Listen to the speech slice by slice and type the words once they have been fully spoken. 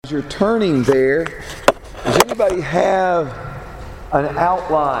as you're turning there, does anybody have an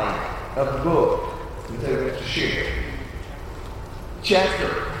outline of the book that they want to share?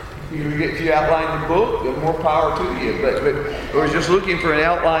 Chapter. If you outline the book, the more power to you. But we're just looking for an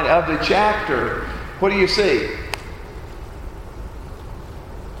outline of the chapter. What do you see?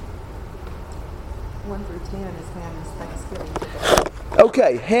 1 through 10 is Hannah's Thanksgiving.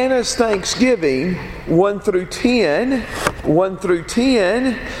 Okay, Hannah's Thanksgiving, 1 through 10. 1 through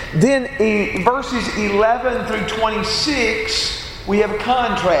 10. Then in verses 11 through 26, we have a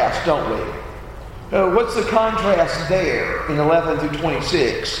contrast, don't we? What's the contrast there in 11 through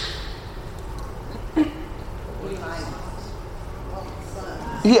 26?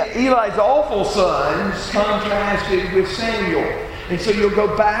 Yeah, Eli's awful sons contrasted with Samuel. And so you'll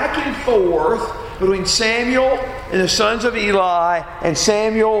go back and forth between Samuel and the sons of Eli and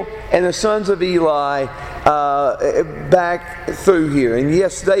Samuel and the sons of Eli back through here. And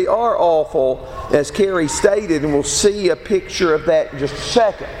yes, they are awful, as Carrie stated, and we'll see a picture of that in just a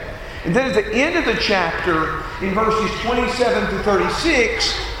second. And then at the end of the chapter, in verses 27 to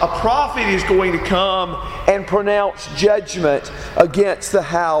 36, a prophet is going to come and pronounce judgment against the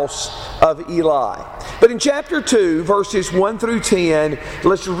house of Eli. But in chapter 2, verses 1 through 10,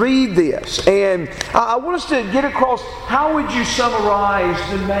 let's read this. And I want us to get across, how would you summarize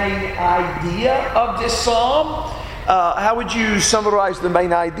the main idea of this psalm? How would you summarize the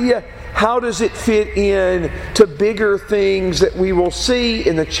main idea? How does it fit in to bigger things that we will see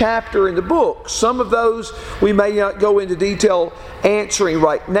in the chapter in the book? Some of those we may not go into detail answering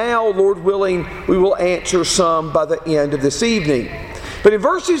right now. Lord willing, we will answer some by the end of this evening. But in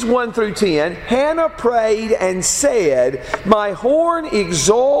verses 1 through 10, Hannah prayed and said, "My horn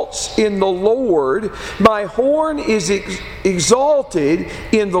exalts in the Lord. My horn is exalted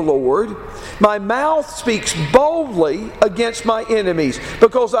in the Lord. My mouth speaks boldly against my enemies,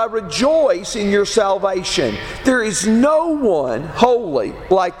 because I rejoice in your salvation. There is no one holy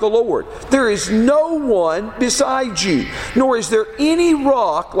like the Lord. There is no one beside you, nor is there any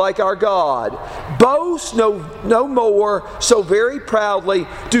rock like our God. Boast no more so very proudly.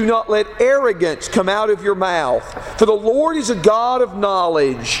 Do not let arrogance come out of your mouth. For the Lord is a God of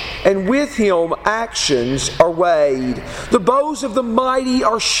knowledge, and with Him actions are weighed. The bows of the mighty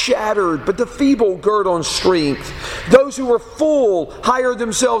are shattered, but the feeble gird on strength. Those who were full hire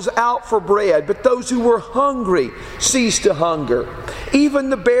themselves out for bread, but those who were hungry cease to hunger. Even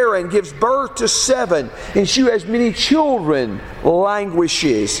the barren gives birth to 7, and she who has many children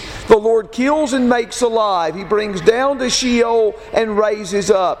languishes. The Lord kills and makes alive. He brings down to Sheol and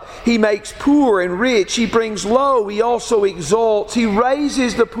raises up. He makes poor and rich. He brings low. He also exalts. He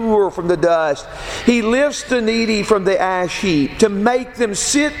raises the poor from the dust. He lifts the needy from the ash heap, to make them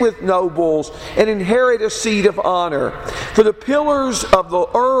sit with nobles and inherit a seat of honor. For the pillars of the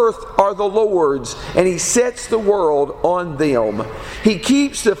earth are the Lord's, and He sets the world on them. He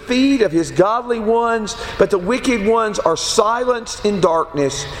keeps the feet of His godly ones, but the wicked ones are silenced in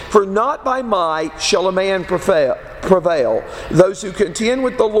darkness. For not by might shall a man prevail. Those who contend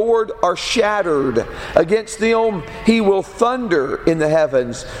with the Lord are shattered. Against them He will thunder in the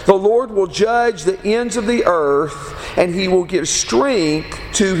heavens. The Lord will judge the ends of the earth, and He will give strength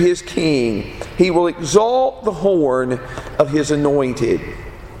to His king. He will exalt the horn of His anointed.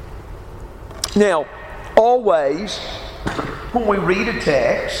 Now, always, when we read a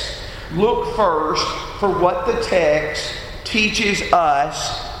text, look first for what the text teaches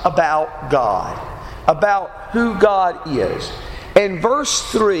us about God, about who God is. And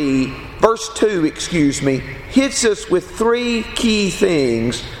verse 2, hits us with 3 key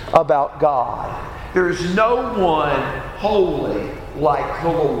things about God. There is no one holy like the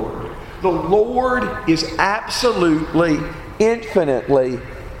Lord. The Lord is absolutely, infinitely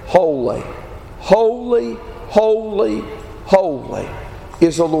holy. Holy, holy, holy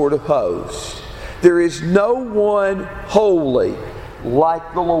is the Lord of hosts. There is no one holy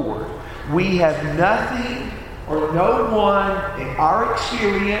like the Lord. We have nothing or no one in our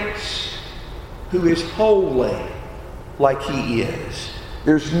experience who is holy like He is.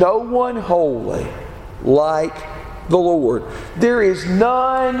 There's no one holy like the Lord. There is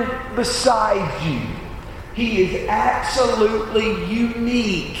none beside you. He is absolutely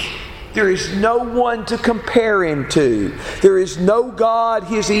unique. There is no one to compare Him to. There is no God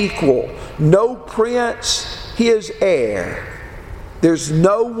His equal, no prince His heir. There's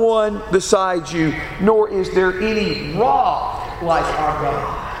no one beside you, nor is there any rock like our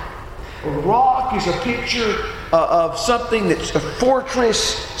God. A rock is a picture of something that's a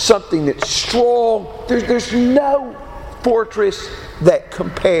fortress, something that's strong. There's no fortress that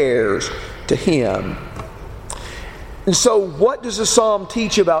compares to Him. And so what does the psalm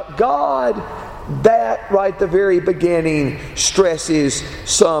teach about God? That right at the very beginning stresses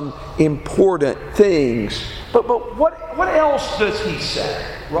some important things. But what else does he say?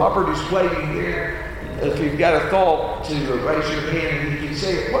 Robert is waiting there. If you've got a thought, to raise your hand and you can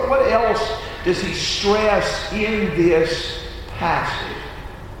say it. What else does he stress in this passage?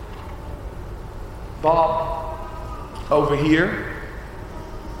 Bob, over here.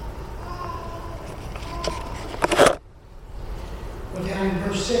 Well, down in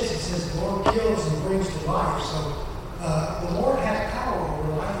verse 6 it says, the Lord kills and brings to life. So the Lord has power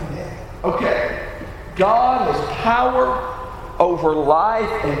over life and death. Okay. God has power over life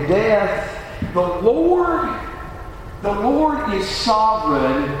and death. The Lord is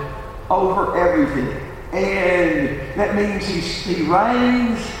sovereign over everything. And that means He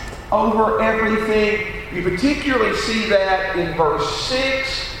reigns over everything. You particularly see that in verse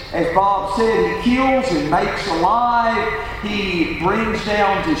 6. As Bob said, He kills and makes alive. He brings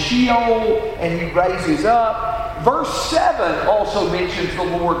down to Sheol and He raises up. Verse 7 also mentions the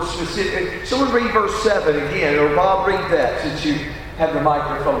Lord specifically. Someone read verse 7 again, or Bob, read that since you have the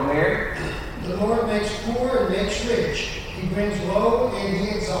microphone there. The Lord makes poor and makes rich. He brings low and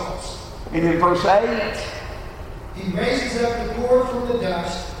He exalts. And in verse 8, He raises up the poor from the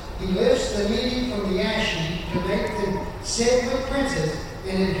dust. He lifts the needy from the ashy to make them sit with princes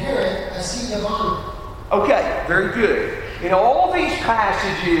and inherit a seat of honor. Okay, very good. In all these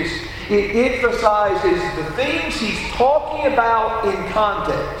passages, it emphasizes the things he's talking about in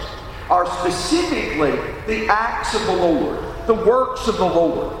context are specifically the acts of the Lord, the works of the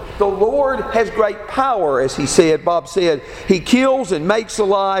Lord. The Lord has great power, as he said, Bob said. He kills and makes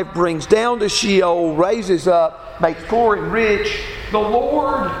alive, brings down to Sheol, raises up, makes poor and rich. The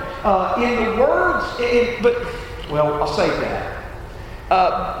Lord, in the words, I'll say that.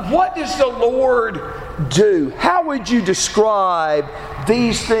 What does the Lord do? How would you describe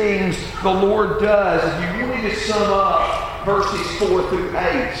these things the Lord does? If you wanted to sum up verses 4 through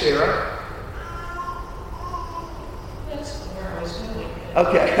 8, Sarah. That's where I was going.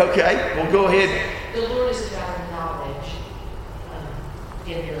 Okay. Well, go ahead. The Lord is a God of knowledge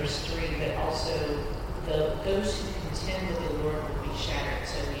in verse 3, but also those who contend with the Lord will be shattered,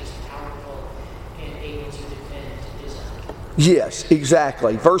 so He is powerful and able to defend His own. Yes,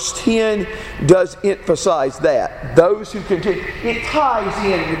 exactly. Verse 10 does emphasize that. Those who contend. It ties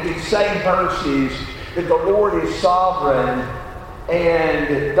in with these same verses that the Lord is sovereign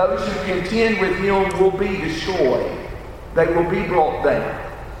and those who contend with Him will be destroyed. They will be brought down.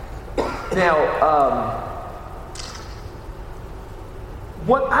 Now,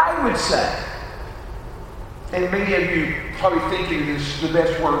 what I would say, and many of you probably thinking this is the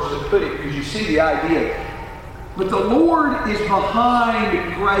best words to put it because you see the idea, but the Lord is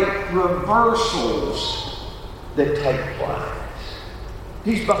behind great reversals that take place.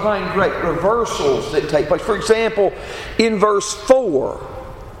 He's behind great reversals that take place. For example, in verse 4,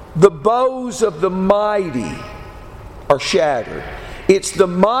 the bows of the mighty are shattered. It's the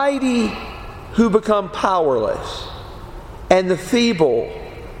mighty who become powerless, and the feeble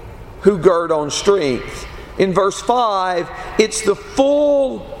who gird on strength. In verse 5, it's the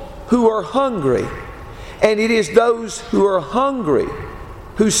full who are hungry, and it is those who are hungry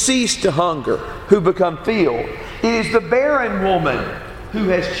who cease to hunger, who become filled. It is the barren woman who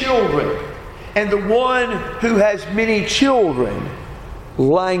has children, and the one who has many children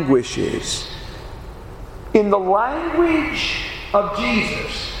languishes. In the language of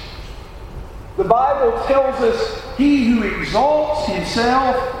Jesus, the Bible tells us he who exalts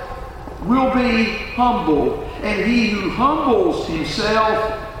himself will be humbled, and he who humbles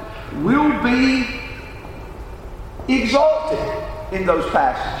himself will be exalted in those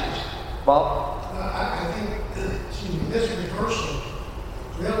passages. Bob? I think this reversal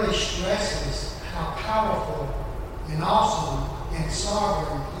really stresses how powerful and awesome and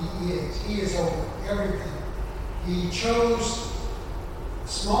sovereign He is. He is over everything. He chose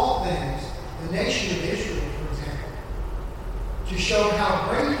small things, the nation of Israel, for example, to show how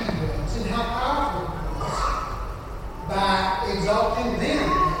great He was and how powerful He was by exalting them.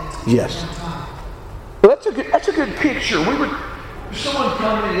 Yes. Well, that's a good picture. Someone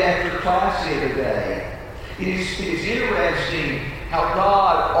commented after class the other day. It is interesting how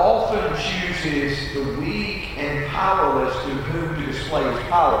God often chooses the weak and powerless to whom to display His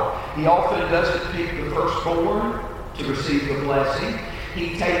power. He often doesn't pick the firstborn to receive the blessing.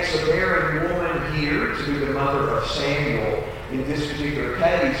 He takes a barren woman here to be the mother of Samuel in this particular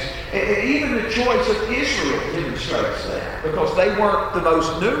case. And even the choice of Israel demonstrates that, because they weren't the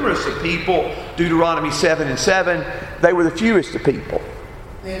most numerous of people. Deuteronomy 7:7, they were the fewest of people.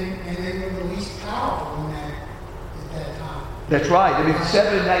 And they were the least powerful in that That's right. I mean,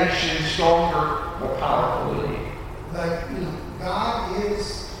 7 nations stronger, more powerful than you. But, God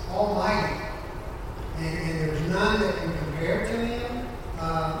is almighty. And there's none that can compare to him.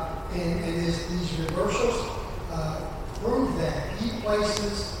 And these reversals prove that. He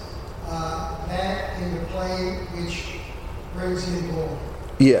places that into play, which brings him glory.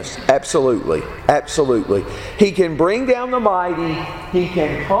 Yes, absolutely. Absolutely. He can bring down the mighty, he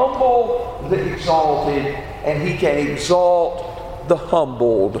can humble the exalted, and he can exalt the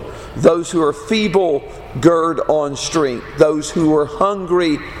humbled. Those who are feeble gird on strength. Those who are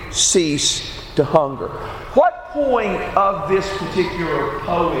hungry cease to hunger. What point of this particular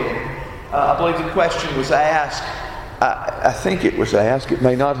poem, I believe the question was asked, I think it was asked, it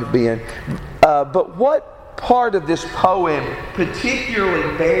may not have been, but what part of this poem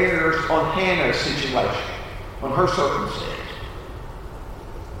particularly bears on Hannah's situation, on her circumstance?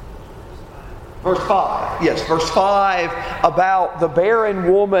 Verse 5. Yes, verse 5 about the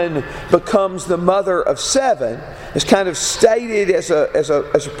barren woman becomes the mother of 7 is kind of stated as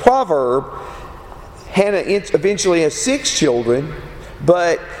a proverb. Hannah eventually has 6 children,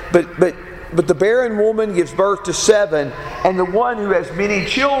 but the barren woman gives birth to 7, and the one who has many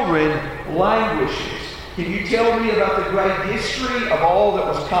children languishes. Can you tell me about the great history of all that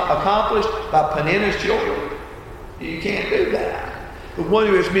was accomplished by Peninnah's children? You can't do that. The one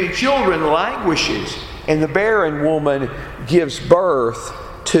who has many children languishes, and the barren woman gives birth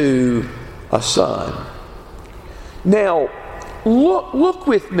to a son. Now, look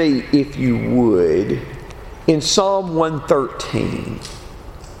with me, if you would, in Psalm 113.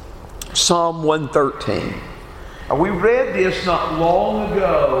 Psalm 113. Now, we read this not long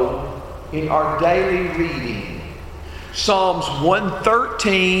ago in our daily reading. Psalms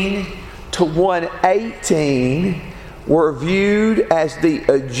 113 to 118 were viewed as the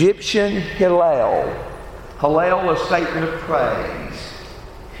Egyptian Hallel. Hallel, a statement of praise.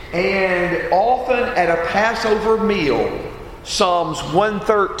 And often at a Passover meal, Psalms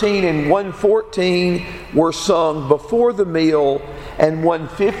 113 and 114 were sung before the meal, and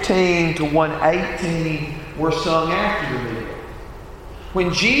 115 to 118 were sung after the meal.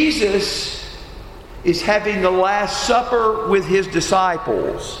 When Jesus is having the Last Supper with his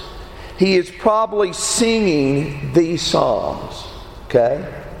disciples, he is probably singing these psalms. Okay?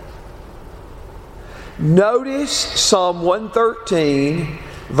 Notice Psalm 113,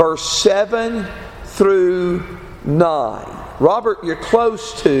 verse 7 through 9. Robert, you're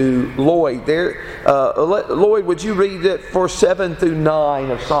close to Lloyd there. Lloyd, would you read it for 7 through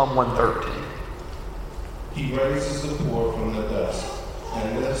 9 of Psalm 113? He raises the poor from the dust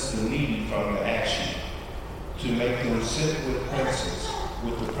and lifts the needy from the ash heap, to make them sit with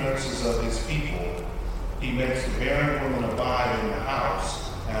the princes of his people. He makes the barren woman abide in the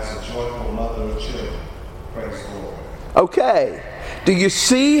house as a joyful mother of children. Praise the Lord. Okay. Do you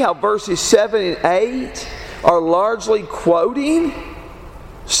see how verses 7 and 8 are largely quoting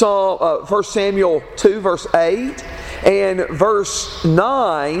 1 Samuel 2, verse 8? And verse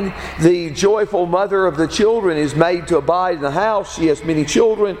 9, the joyful mother of the children is made to abide in the house. She has many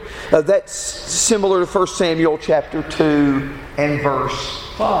children. That's similar to 1 Samuel chapter 2 and verse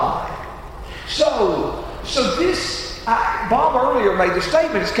 5. So this, Bob earlier made the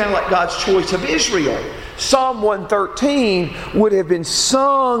statement, it's kind of like God's choice of Israel. Psalm 113 would have been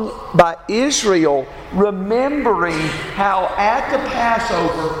sung by Israel, remembering how at the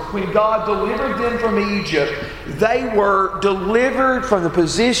Passover, when God delivered them from Egypt, they were delivered from the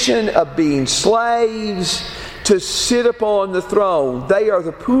position of being slaves to sit upon the throne. They are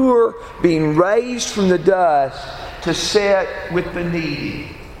the poor being raised from the dust to sit with the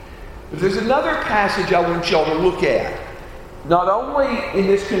needy. There's another passage I want y'all to look at. Not only in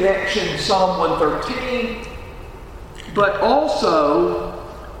this connection, Psalm 113, but also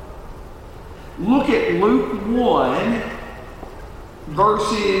look at Luke 1,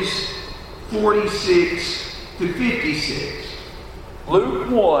 verses 46 to 56. Luke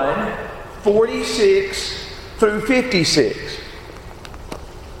 1, 46 through 56.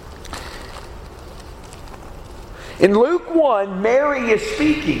 In Luke 1, Mary is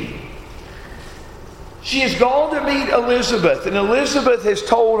speaking. She has gone to meet Elizabeth, and Elizabeth has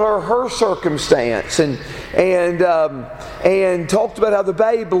told her circumstance and talked about how the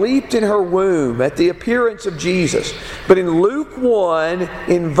babe leaped in her womb at the appearance of Jesus. But in Luke 1,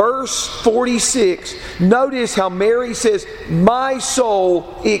 in verse 46, notice how Mary says, "My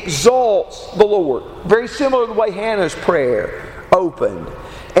soul exalts the Lord." Very similar to the way Hannah's prayer opened.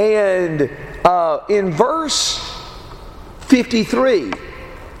 And in verse 53,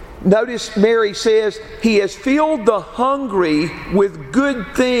 notice Mary says, "He has filled the hungry with good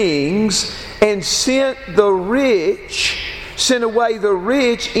things and sent the rich sent away the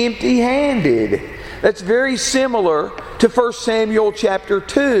rich empty-handed. That's very similar to 1 Samuel chapter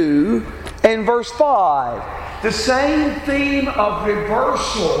 2 and verse 5. The same theme of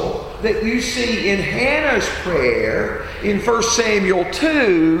reversal that you see in Hannah's prayer in 1 Samuel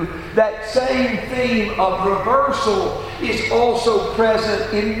 2, that same theme of reversal is also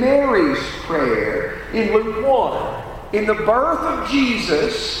present in Mary's prayer in Luke 1. In the birth of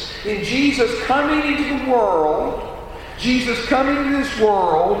Jesus, in Jesus coming into the world, Jesus coming into this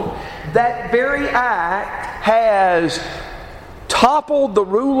world, that very act has toppled the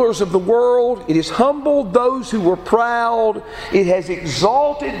rulers of the world. It has humbled those who were proud. It has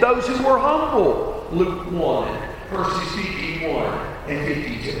exalted those who were humble. Luke 1, verses 51 and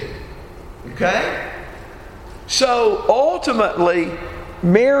 52. Okay? So ultimately,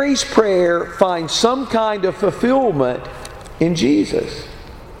 Mary's prayer finds some kind of fulfillment in Jesus.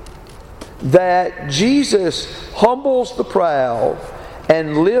 That Jesus humbles the proud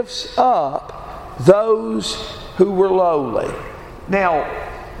and lifts up those who were lowly. Now,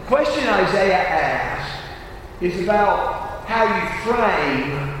 the question Isaiah asks is about how you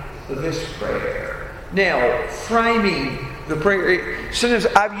frame this prayer. Now, framing the prayer, sometimes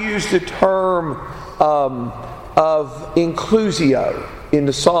I've used the term of inclusio in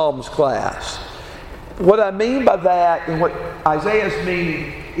the Psalms class. What I mean by that and what Isaiah's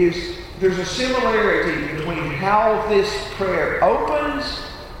meaning is there's a similarity between how this prayer opens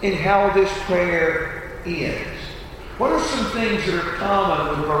and how this prayer ends. What are some things that are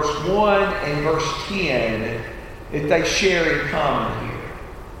common with verse 1 and verse 10 that they share in common here?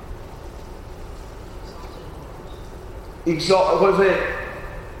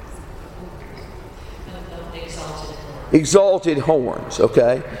 Exalted horns,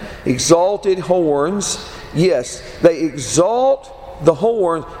 okay? Exalted horns. Yes, they exalt the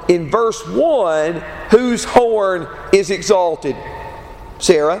horn. In verse 1, whose horn is exalted?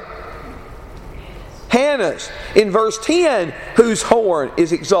 Sarah? Hannah's. In verse 10, whose horn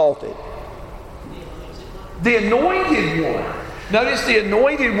is exalted? The anointed one. Notice the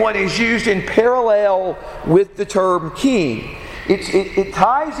anointed one is used in parallel with the term king. It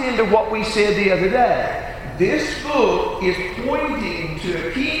ties into what we said the other day. This book is pointing to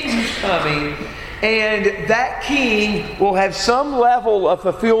a king who's coming, and that king will have some level of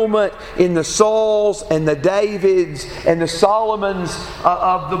fulfillment in the Sauls and the Davids and the Solomons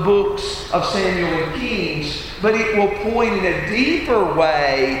of the books of Samuel and Kings, but it will point in a deeper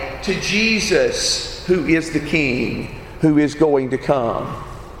way to Jesus, who is the king, who is going to come.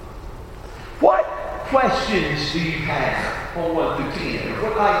 What questions do you have on 1 through 10?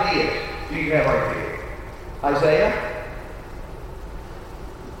 What ideas do you have right there? Isaiah?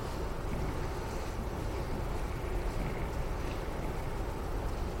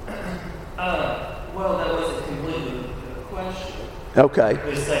 Well, that wasn't completely the question. Okay.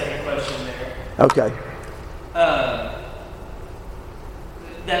 The second question there. Okay.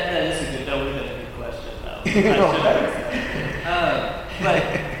 That is a good question, though. But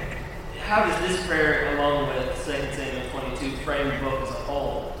how does this prayer, along with 2 Samuel 22, frame the book as a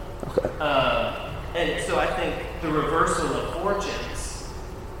whole? Okay. And so I think the reversal of fortunes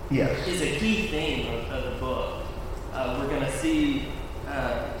Yes. is a key theme of the book. We're going to see,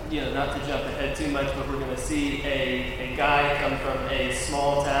 not to jump ahead too much, but we're going to see a guy come from a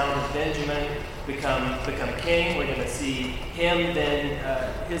small town of Benjamin become king. We're going to see him, then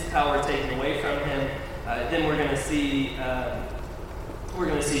his power taken away from him. Then we're going to see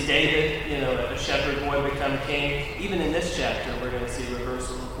David, a shepherd boy, become king. Even in this chapter, we're going to see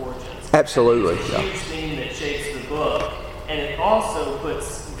reversal of fortunes. Absolutely. It's a huge theme that shapes the book, and it also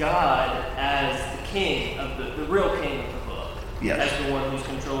puts God as the king of the real king of the book, Yes. as the one who's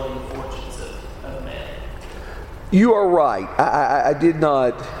controlling the fortunes of man. You are right. I did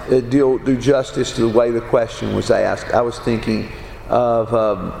not do justice to the way the question was asked. I was thinking of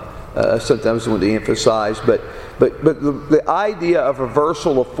sometimes I want to emphasize, but the idea of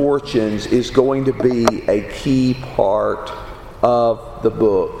reversal of fortunes is going to be a key part of the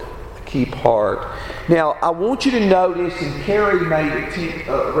book. Key part. Now, I want you to notice, and Carrie made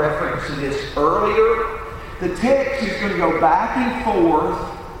a reference to this earlier, the text is going to go back and forth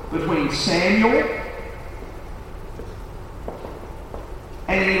between Samuel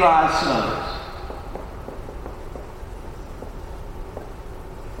and Eli's sons.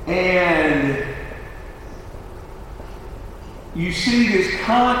 And you see this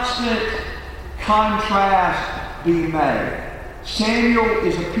constant contrast being made. Samuel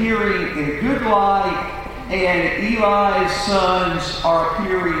is appearing in a good light, and Eli's sons are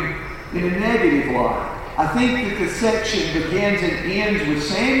appearing in a negative light. I think that the section begins and ends with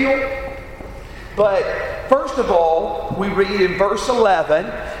Samuel, but first of all, we read in verse 11,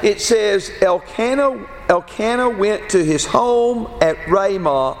 it says, Elkanah went to his home at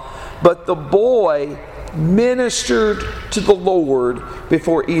Ramah, but the boy ministered to the Lord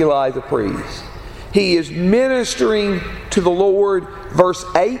before Eli the priest. He is ministering to the Lord. Verse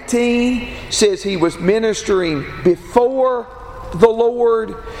 18 says he was ministering before the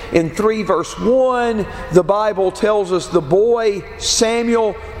Lord. In 3 verse 1, the Bible tells us the boy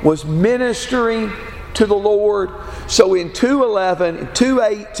Samuel was ministering to the Lord. So in 2:11, in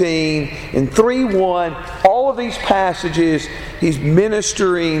 2:18, in 3:1, all of these passages, he's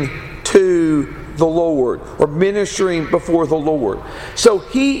ministering to the Lord, or ministering before the Lord. So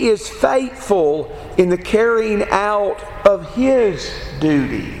he is faithful in the carrying out of his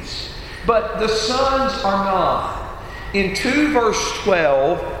duties. But the sons are not. In 2 verse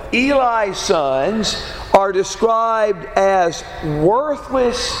 12, Eli's sons are described as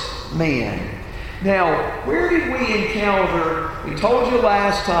worthless men. Now, where did we encounter, we told you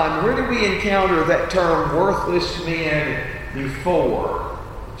last time, where did we encounter that term worthless men before?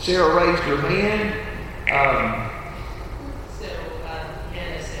 Sarah raised her hand. Hannah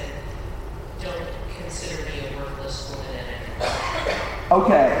said, don't consider me a worthless woman.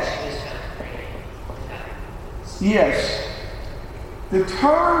 Okay. She was kind of praying. Yes. The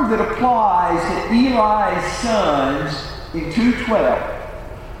term that applies to Eli's sons in 2:12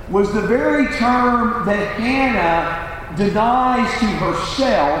 was the very term that Hannah denies to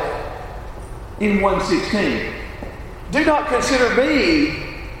herself in 1:16. Do not consider me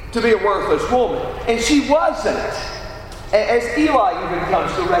to be a worthless woman. And she wasn't, as Eli even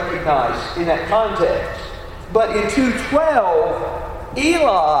comes to recognize in that context. But in 2:12,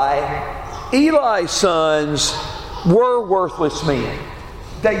 Eli's sons were worthless men.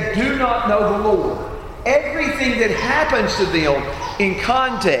 They do not know the Lord. Everything that happens to them in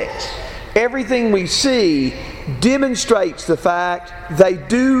context, everything we see demonstrates the fact they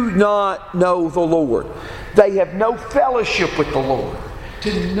do not know the Lord. They have no fellowship with the Lord.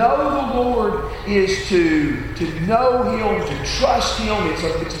 To know the Lord is to know Him, to trust Him. It's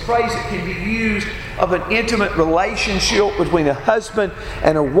a phrase that can be used of an intimate relationship between a husband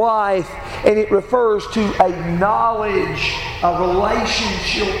and a wife, and it refers to a knowledge, a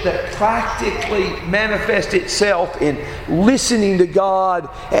relationship that practically manifests itself in listening to God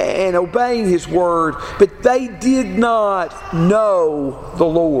and obeying His Word. But they did not know the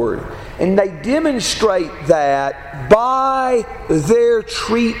Lord. And they demonstrate that by their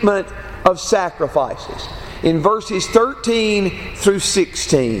treatment of sacrifices. In verses 13 through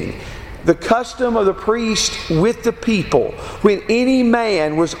 16, the custom of the priest with the people, when any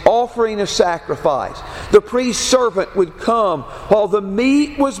man was offering a sacrifice, the priest's servant would come while the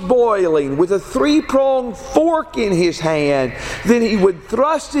meat was boiling with a 3-pronged fork in his hand. Then he would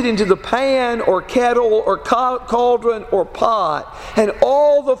thrust it into the pan or kettle or cauldron or pot, and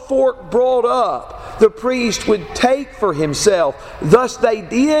all the fork brought up, the priest would take for himself. Thus they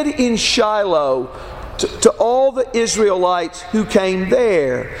did in Shiloh to all the Israelites who came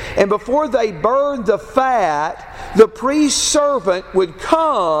there. And before they burned the fat, the priest's servant would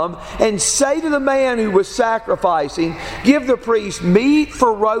come and say to the man who was sacrificing, "Give the priest meat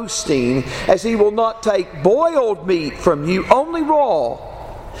for roasting, as he will not take boiled meat from you, only raw."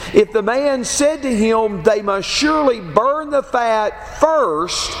 If the man said to him, "They must surely burn the fat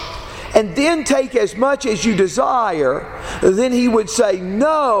first, and then take as much as you desire," then he would say,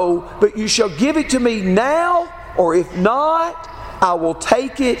 "No, but you shall give it to me now, or if not, I will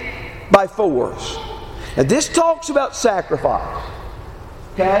take it by force." Now this talks about sacrifice.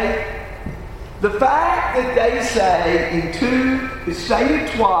 Okay? The fact that they say it's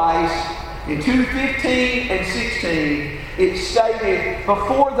stated twice, in 2:15 and 16, it's stated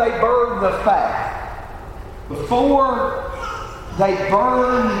before they burn the fat. Before they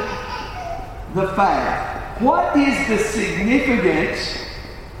burn the fat. What is the significance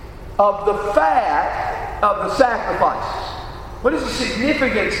of the fat of the sacrifices? What is the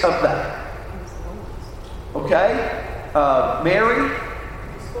significance of that? Okay? Mary?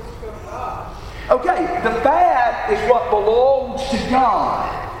 Okay, the fat is what belongs to God.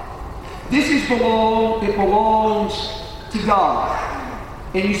 It belongs to God.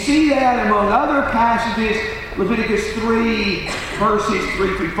 And you see that among other passages, Leviticus 3, verses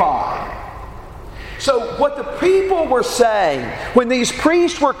 3 through 5. So what the people were saying when these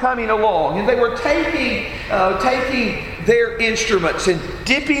priests were coming along and they were taking their instruments and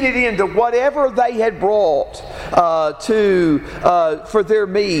dipping it into whatever they had brought for their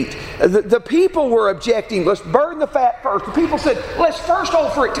meat, the people were objecting. Let's burn the fat first. The people said, let's first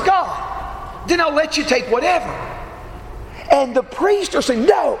offer it to God. Then I'll let you take whatever. And the priests are saying,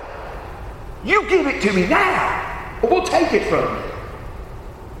 no, you give it to me now. or we'll take it from you.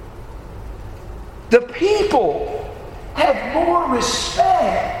 The people have more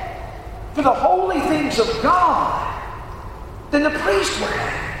respect for the holy things of God than the priest would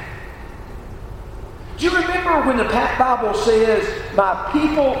have. Do you remember when the Bible says, my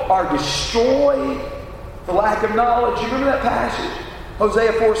people are destroyed for lack of knowledge? You remember that passage?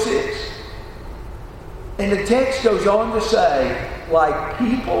 Hosea 4:6. And the text goes on to say, like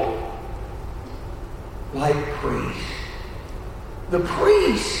people, like priests. The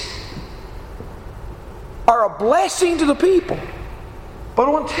priests are a blessing to the people. But I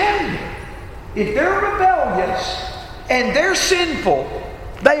want to tell you, if they're rebellious and they're sinful,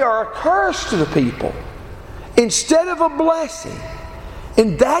 they are a curse to the people instead of a blessing.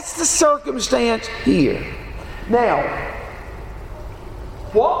 And that's the circumstance here. Now,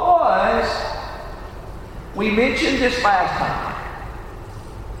 we mentioned this last time.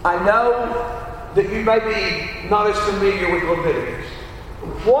 I know that you may be not as familiar with Leviticus.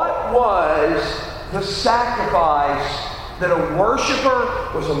 What was the sacrifice that a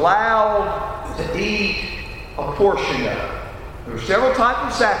worshiper was allowed to eat a portion of? There were several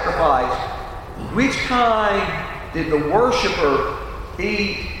types of sacrifice. Which kind did the worshiper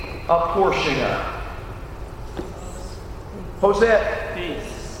eat a portion of? What was that?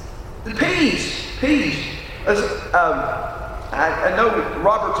 Peace. The peace. I know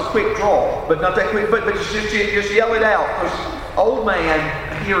Robert's a quick draw, but not that quick. But just yell it out, because old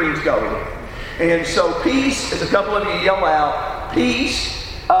man hearing's going. And so peace, as a couple of you yell out, peace.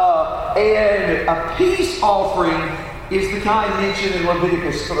 And a peace offering is the kind mentioned in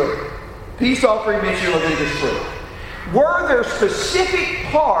Leviticus 3. Peace offering mentioned in Leviticus 3. Were there specific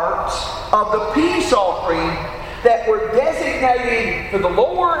parts of the peace offering that were designated for the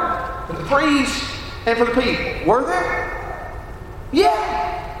Lord, for the priest, and for the people? Were there?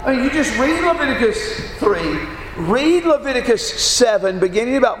 Yeah. I mean, you just read Leviticus 3, read Leviticus 7,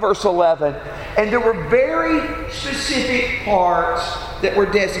 beginning about verse 11, and there were very specific parts that were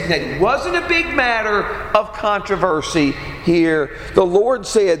designated. It wasn't a big matter of controversy here. The Lord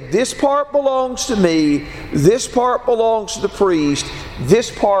said, this part belongs to me, this part belongs to the priest,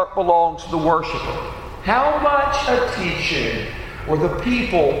 this part belongs to the worshiper. How much attention were the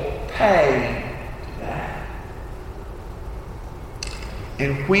people paying to that?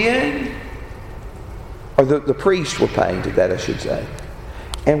 And when, or the priests were paying to that, I should say.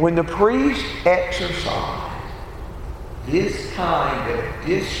 And when the priest exercised this kind of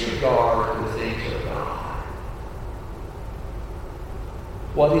disregard for the things of God,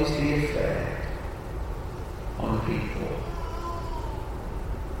 what is the effect on the people?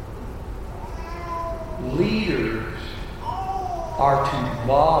 Leaders are to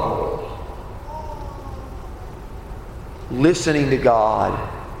model listening to God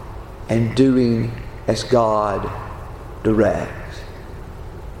and doing as God directs.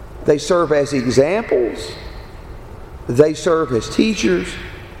 They serve as examples. They serve as teachers.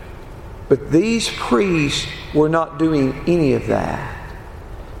 But these priests were not doing any of that.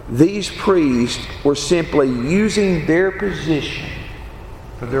 These priests were simply using their position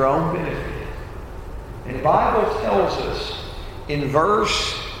for their own benefit. And the Bible tells us in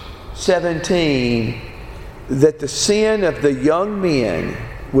verse 17 that the sin of the young men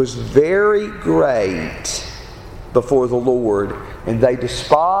was very great before the Lord, and they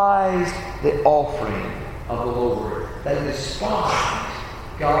despised the offering of the Lord. They despised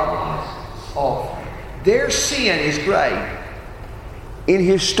God's offering. Their sin is great. In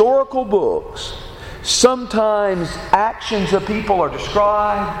historical books, sometimes actions of people are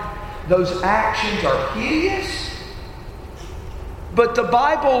described. Those actions are hideous. But the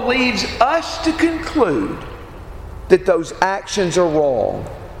Bible leaves us to conclude that those actions are wrong.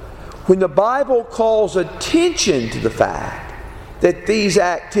 When the Bible calls attention to the fact that these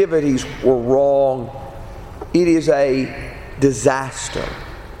activities were wrong, it is a disaster,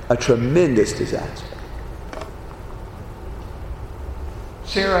 a tremendous disaster.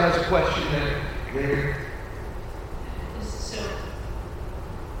 Sarah has a question there. So,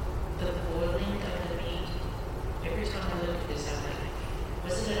 the boiling of the meat, every time I look at this, I'm like,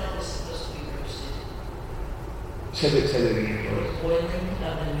 wasn't it always supposed to be roasted? Say that again, please. The boiling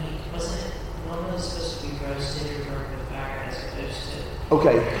of the meat, wasn't it normally supposed to be roasted or burned with fire as opposed to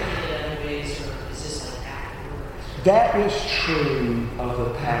Okay. cooking it other ways, or is this like afterwards? That is true of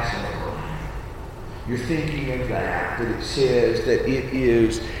the Passover. You're thinking of that it says that it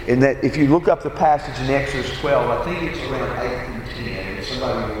is, and that if you look up the passage in Exodus 12, I think it's around 8 through 10, and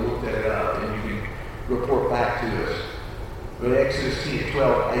somebody will look that up and you can report back to us. But Exodus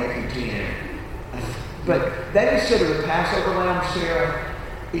 12, 8 through 10. But that is said of the Passover lamb, Sarah,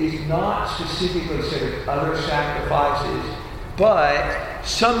 is not specifically said of other sacrifices, but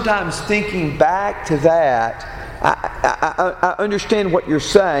sometimes thinking back to that, I understand what you're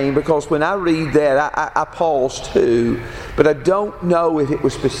saying, because when I read that, I pause too, but I don't know if it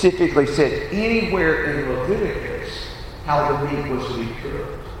was specifically said anywhere in Leviticus how the meat was to be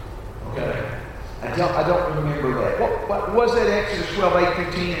cooked. Okay? I don't remember that. What was that, Exodus 12, 8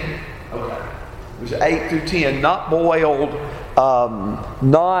 through 10? Okay. It was 8 through 10, not boiled,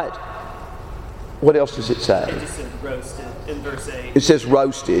 not... What else does it say? It just said roasted in verse 8. It says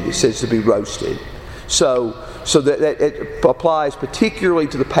roasted. It says to be roasted. So that it applies particularly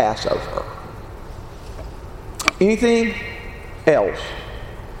to the Passover. Anything else?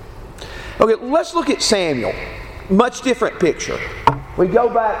 Okay, let's look at Samuel. Much different picture. We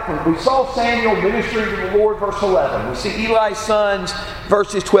go back, we saw Samuel ministering to the Lord, verse 11. We see Eli's sons,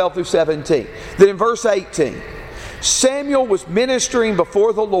 verses 12 through 17. Then in verse 18, Samuel was ministering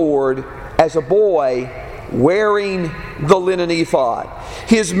before the Lord as a boy, wearing the linen ephod.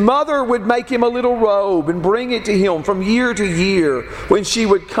 His mother would make him a little robe and bring it to him from year to year when she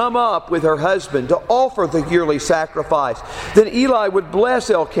would come up with her husband to offer the yearly sacrifice. Then Eli would bless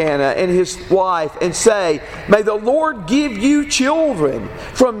Elkanah and his wife and say, "May the Lord give you children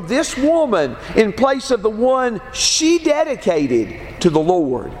from this woman in place of the one she dedicated to the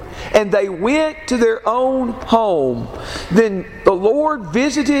Lord." And they went to their own home. Then the Lord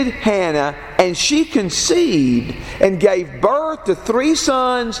visited Hannah, and she conceived and gave birth to 3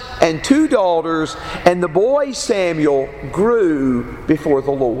 sons and 2 daughters, and the boy Samuel grew before the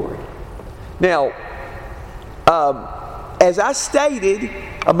Lord. Now, as I stated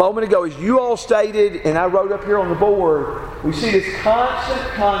a moment ago, as you all stated, and I wrote up here on the board, we see this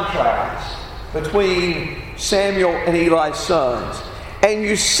constant contrast between Samuel and Eli's sons. And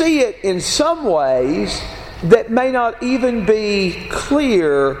you see it in some ways that may not even be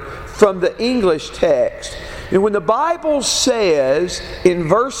clear from the English text. And when the Bible says in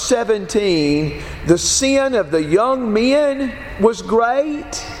verse 17, the sin of the young men was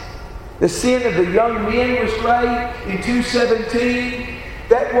great, the sin of the young men was great in 2:17,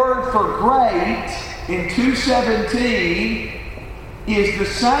 that word for great in 2:17 is the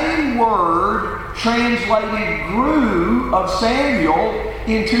same word translated grew of Samuel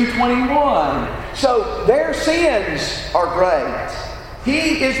in 2:21. So their sins are great.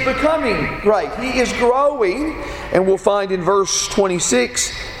 He is becoming great. He is growing, and we'll find in verse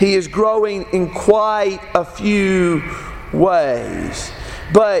 26, he is growing in quite a few ways.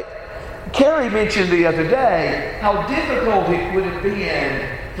 But Carrie mentioned the other day how difficult it would have been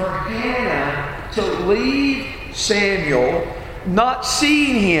for Hannah to leave Samuel, not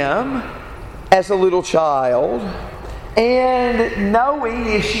seeing him as a little child, and knowing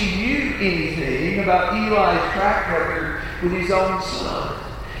if she knew anything about Eli's track record with his own son.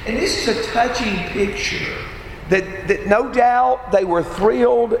 And this is a touching picture that no doubt they were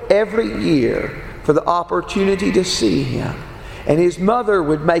thrilled every year for the opportunity to see him. And his mother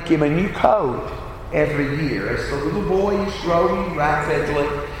would make him a new coat every year as the little boy is growing rapidly,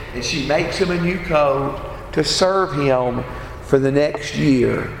 and she makes him a new coat to serve him for the next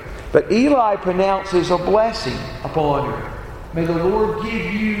year. But Eli pronounces a blessing upon her. May the Lord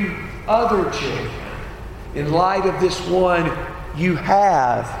give you other children in light of this one you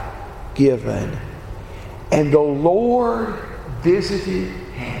have given. And the Lord visited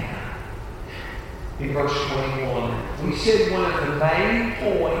Hannah. In verse 21, we said one of the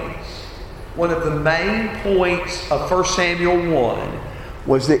main points of 1 Samuel 1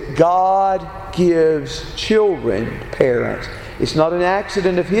 was that God gives children parents. It's not an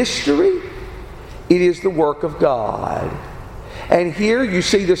accident of history. It is the work of God. And here you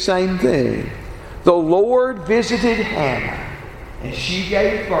see the same thing. The Lord visited Hannah, and she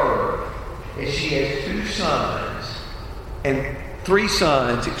gave birth, and she has 3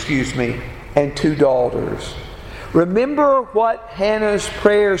 sons, and 2 daughters. Remember what Hannah's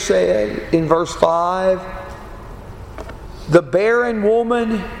prayer said in verse 5? The barren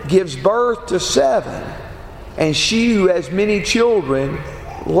woman gives birth to 7, and she who has many children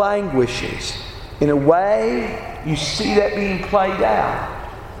languishes. In a way, you see that being played out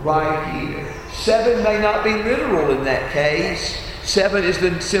right here. 7 may not be literal in that case. 7 is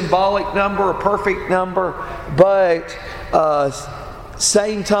the symbolic number, a perfect number, but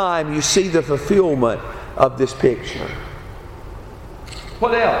same time you see the fulfillment of this picture.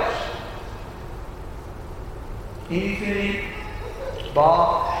 What else? Anything?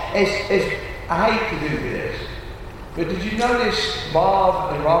 Bob? I hate to do this, but did you notice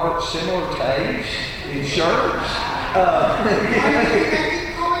Bob and Robert's similar taste in shirts?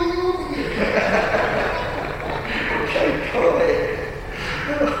 Okay, go ahead.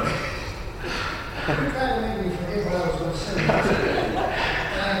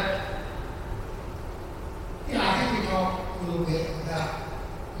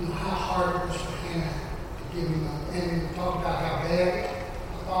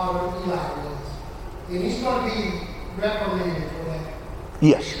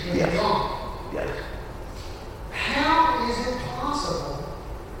 Yes. When Yes. he's on. Yes. How is it possible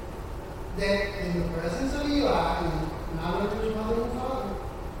that in the presence of Eli, and not under his mother and father,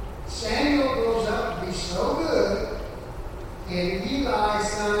 Samuel grows up to be so good, and Eli's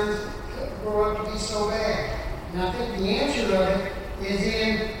sons grow up to be so bad? And I think the answer of it is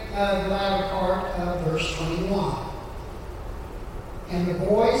in the latter part of verse 21. And the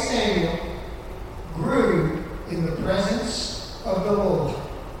boy Samuel grew in the presence of the Lord.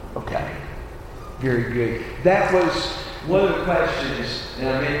 Okay. Very good. That was one of the questions, and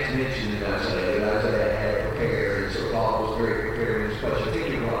I meant to mention in Isaiah, that Isaiah had prepared, and so Paul was very prepared with this question. I think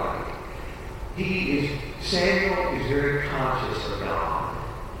you're right. Samuel is very conscious of God.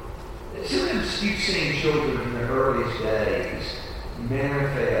 Sometimes you've seen children in their earliest days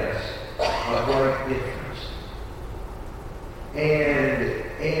manifest a great difference.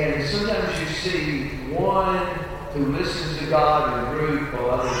 And sometimes you see one who listens to God in a group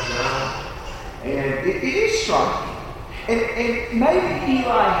while others don't. And it is striking. And maybe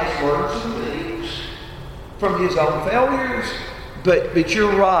Eli has learned some things from his own failures, but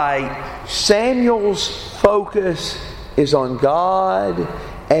you're right. Samuel's focus is on God,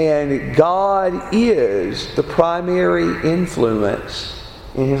 and God is the primary influence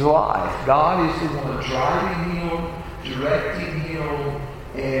in his life. God is the one driving him, directing him,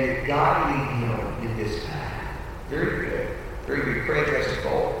 and guiding him in this path. Very good. Very good. Craig has a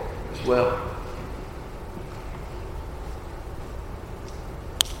fault as well.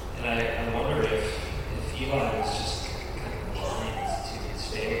 And I wonder if Eli was just kind of blind to his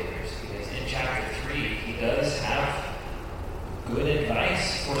failures, because in chapter 3, he does have good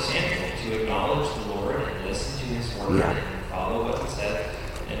advice for Samuel to acknowledge the Lord and listen to his word and follow what he said.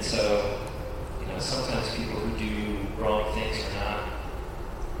 And so, sometimes people who do wrong things are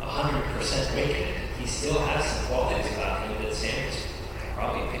not 100% wicked. He still has some qualities about him that Samuel's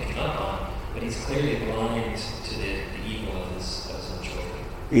probably picking up on, but he's clearly blind to the evil of his own children.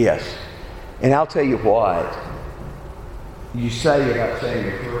 Yes. And I'll tell you what, you say about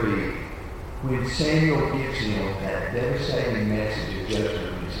Samuel 3, when Samuel gives him that devastating message of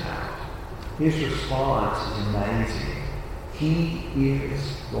judgment in his house, his response is amazing. He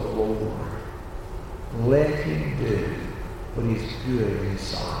is the Lord. Let him do what is good in his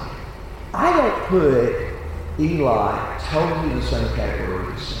sight. I don't put Eli totally in the same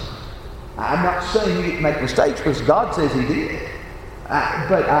category as his son. I'm not saying he didn't make mistakes, because God says he did.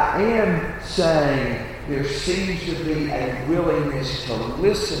 But I am saying there seems to be a willingness to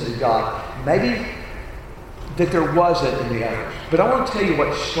listen to God. Maybe that there wasn't in the others. But I want to tell you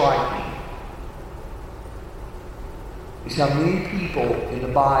what's striking is how many people in the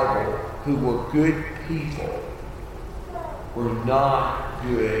Bible who were good people were not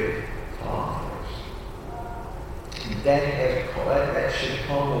good fathers. And that should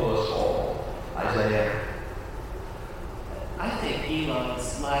humble us all. Isaiah. I think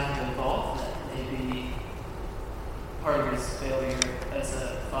Eli's lack of involvement may be part of his failure as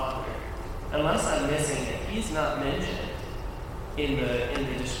a father. Unless I'm missing it, he's not mentioned in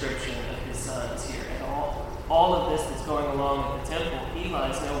the description of his sons here at all. All of this that's going along at the temple,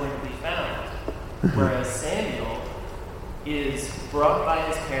 Eli's nowhere to be found. Whereas Samuel is brought by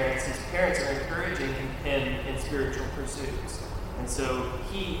his parents. His parents are encouraging him in spiritual pursuits. And so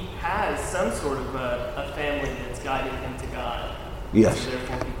he has some sort of a family that's guiding him to God. Yes. So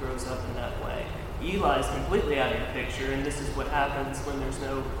therefore he grows up in that way. Eli's completely out of the picture, and this is what happens when there's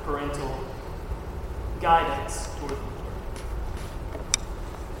no parental guidance toward the Lord.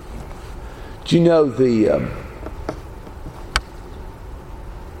 Do you know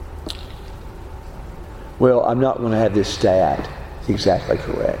well, I'm not going to have this stat exactly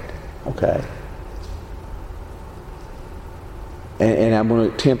correct, okay? And I'm going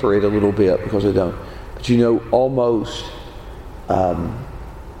to temper it a little bit because I don't. But almost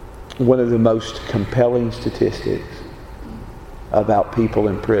one of the most compelling statistics about people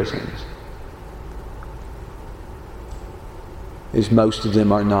in prisons is most of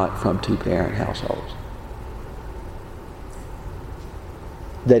them are not from two-parent households.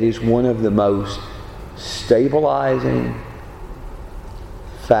 That is one of the most stabilizing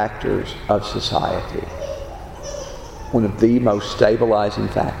factors of society. One of the most stabilizing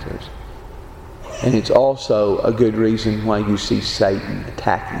factors. And it's also a good reason why you see Satan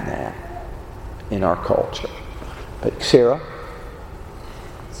attacking that in our culture. But Sarah?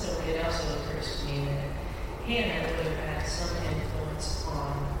 So it also occurs to me that Hannah would have had some influence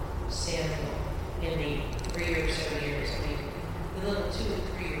on Samuel in the 3 or so years. I mean, the little 2 and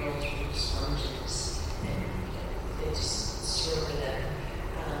 3-year-olds were sponges, and they just sort of them.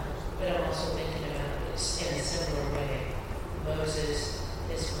 But I'm also thinking about this in a similar way. Moses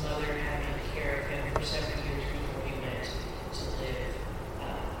his mother having care of him for several years before he went to live.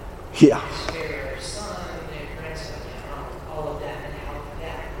 Yeah. His fair son and grandson, all of that, and how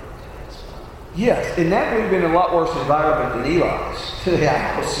that worked out as well. Yes, and that would have been a lot worse environment than Eli's to the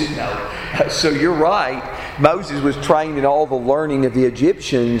house, So you're right. Moses was trained in all the learning of the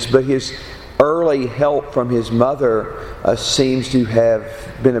Egyptians, but his early help from his mother seems to have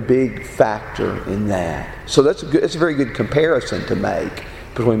been a big factor in that. So that's a very good comparison to make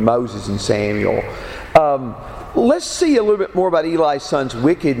between Moses and Samuel. Let's see a little bit more about Eli's sons'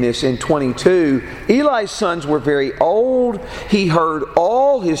 wickedness in 22. Eli's sons were very old. He heard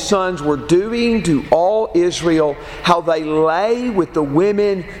all his sons were doing to all Israel, how they lay with the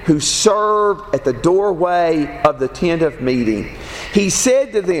women who served at the doorway of the tent of meeting. He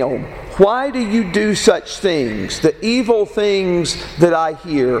said to them, "Why do you do such things, the evil things that I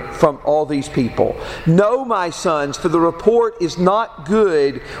hear from all these people? No, my sons, for the report is not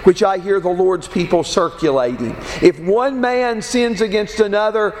good which I hear the Lord's people circulating. If one man sins against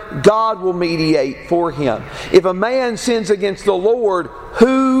another, God will mediate for him. If a man sins against the Lord,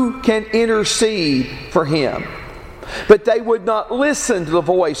 who can intercede for him?" But they would not listen to the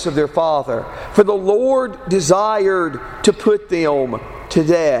voice of their father, for the Lord desired to put them to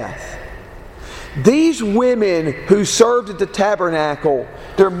death. These women who served at the tabernacle,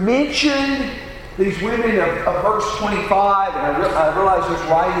 they're mentioned, these women of verse 25, and I realize there's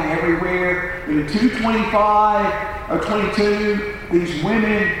writing everywhere, but in 2:25 or 22, these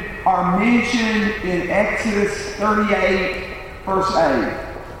women are mentioned in Exodus 38, verse 8.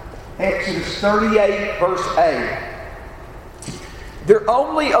 Exodus 38, verse 8. They're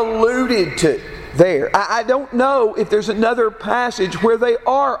only alluded to there. I don't know if there's another passage where they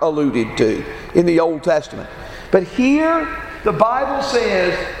are alluded to in the Old Testament. But here, the Bible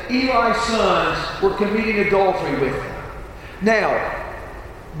says Eli's sons were committing adultery with him. Now,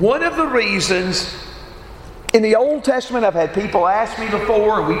 one of the reasons in the Old Testament, I've had people ask me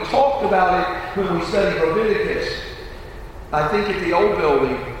before, and we talked about it when we studied Leviticus, I think at the old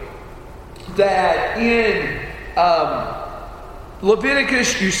building, that in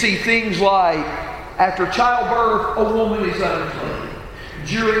Leviticus, you see things like after childbirth, a woman is unclean.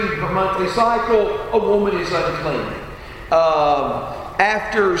 During the monthly cycle, a woman is unclean.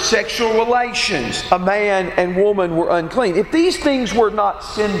 After sexual relations, a man and woman were unclean. If these things were not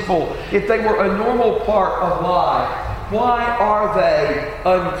sinful, if they were a normal part of life, why are they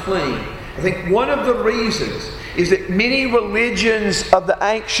unclean? I think one of the reasons is that many religions of the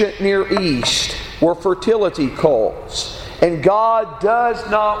ancient Near East were fertility cults. And God does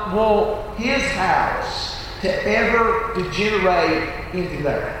not want His house to ever degenerate into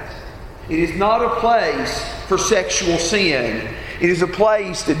that. It is not a place for sexual sin. It is a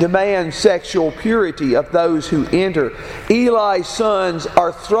place that demands sexual purity of those who enter. Eli's sons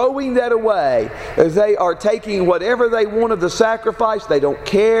are throwing that away as they are taking whatever they want of the sacrifice. They don't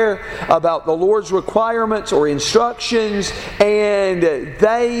care about the Lord's requirements or instructions, and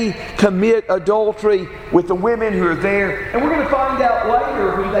they commit adultery with the women who are there. And we're going to find out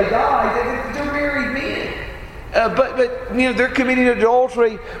later when they die that they're married men. But they're committing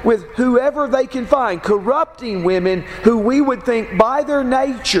adultery with whoever they can find, corrupting women who we would think by their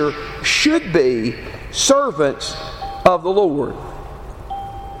nature should be servants of the Lord.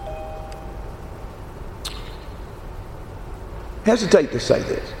 Hesitate to say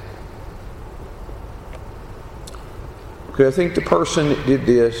this, because I think the person that did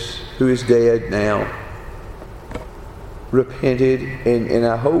this, who is dead now, repented, and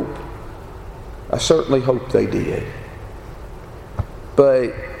I certainly hope they did.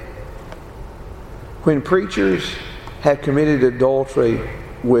 But when preachers have committed adultery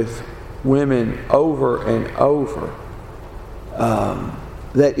with women over and over,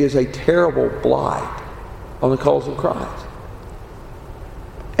 that is a terrible blight on the cause of Christ.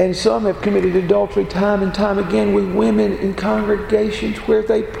 And some have committed adultery time and time again with women in congregations where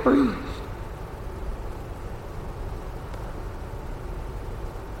they preach.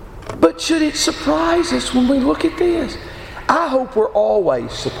 But should it surprise us when we look at this? I hope we're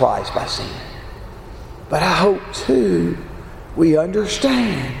always surprised by sin. But I hope, too, we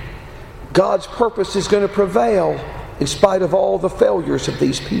understand God's purpose is going to prevail in spite of all the failures of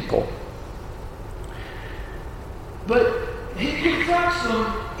these people. But he confronts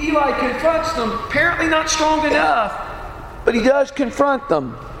them. Eli confronts them, apparently not strong enough, but he does confront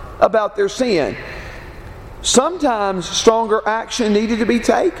them about their sin. Sometimes stronger action needed to be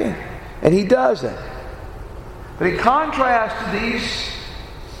taken, and he doesn't. But in contrast to these,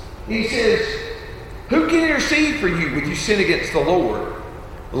 he says, who can intercede for you when you sin against the Lord?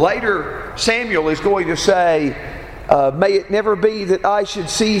 Later, Samuel is going to say, May it never be that I should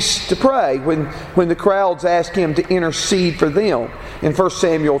cease to pray when the crowds ask him to intercede for them in 1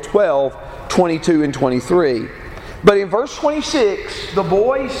 Samuel 12, 22 and 23. But in verse 26, the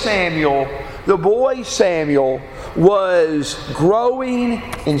boy Samuel was growing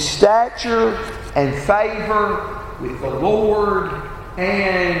in stature and favor with the Lord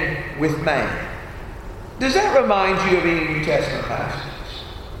and with man. Does that remind you of any New Testament passages?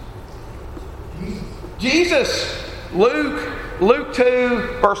 Jesus. Luke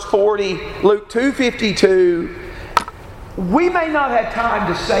 2, verse 40, Luke 2:52. We may not have time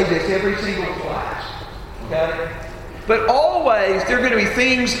to say this every single class, okay? But always there are going to be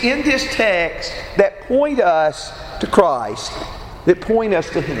things in this text that point us to Christ, that point us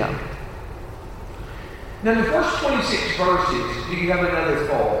to Him. Now, in the first 26 verses, do you have another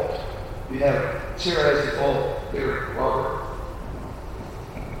thought? You have Sarah has a thought there, Robert.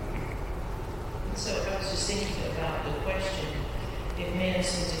 So I was just thinking about the question, if man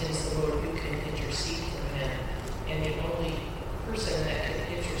sins against the Lord, who can intercede for him? And the only person that could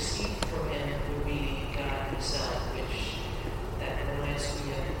intercede for him would be God Himself, which that reminds me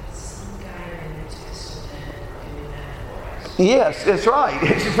of some guy in the New Testament doing that for us. Yes, that's right.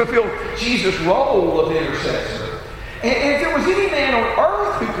 It's to fulfill Jesus' role of intercessor. And if there was any man on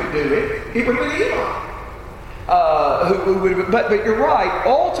earth who could do it, it would have been Eli. But you're right.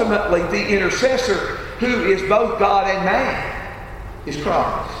 Ultimately, the intercessor, who is both God and man, is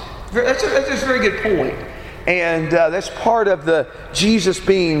Christ. That's a very good point. And that's part of the Jesus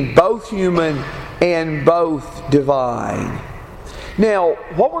being both human and both divine. Now,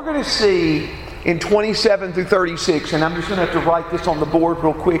 what we're going to see in 27 through 36, and I'm just going to have to write this on the board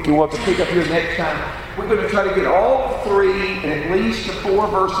real quick, and we'll have to pick up here next time. We're going to try to get all 3 and at least to 4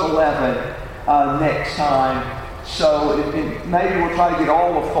 verse 11 next time. So maybe we'll try to get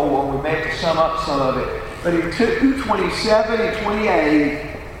all of 4. We may have to sum up some of it. But in 2:27 and 28,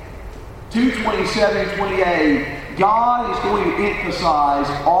 2:27 and 28, God is going to emphasize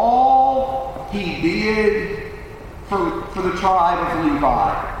all He did for the tribe of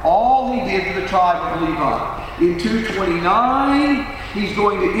Levi. All He did for the tribe of Levi. In 2:29, He's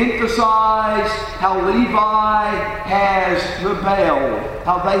going to emphasize how Levi has rebelled,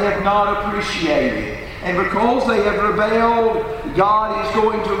 how they have not appreciated. And because they have rebelled, God is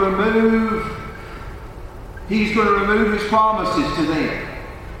going to remove His promises to them.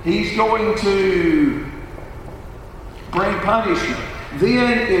 He's going to bring punishment.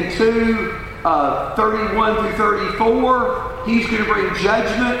 Then in 2:31 through 34, He's going to bring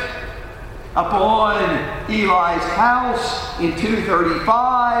judgment upon Eli's house. In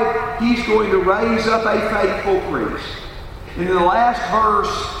 2:35, He's going to raise up a faithful priest. And in the last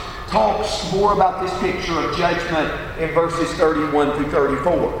verse, talks more about this picture of judgment in verses 31 through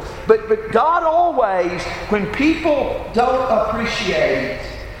 34. But God always, when people don't appreciate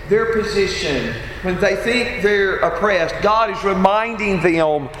their position, when they think they're oppressed, God is reminding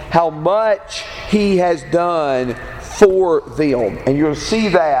them how much He has done for them. And you'll see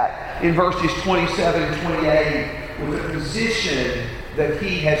that in verses 27 and 28 with the position that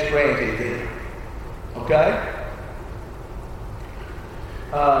He has granted them. Okay?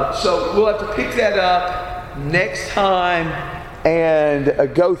 So we'll have to pick that up next time and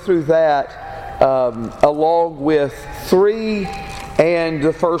go through that along with 3 and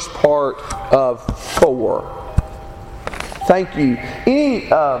the first part of 4. Thank you. Any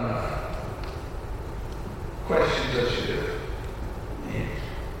questions I should have?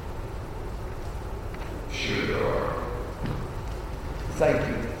 Sure there are. Thank you.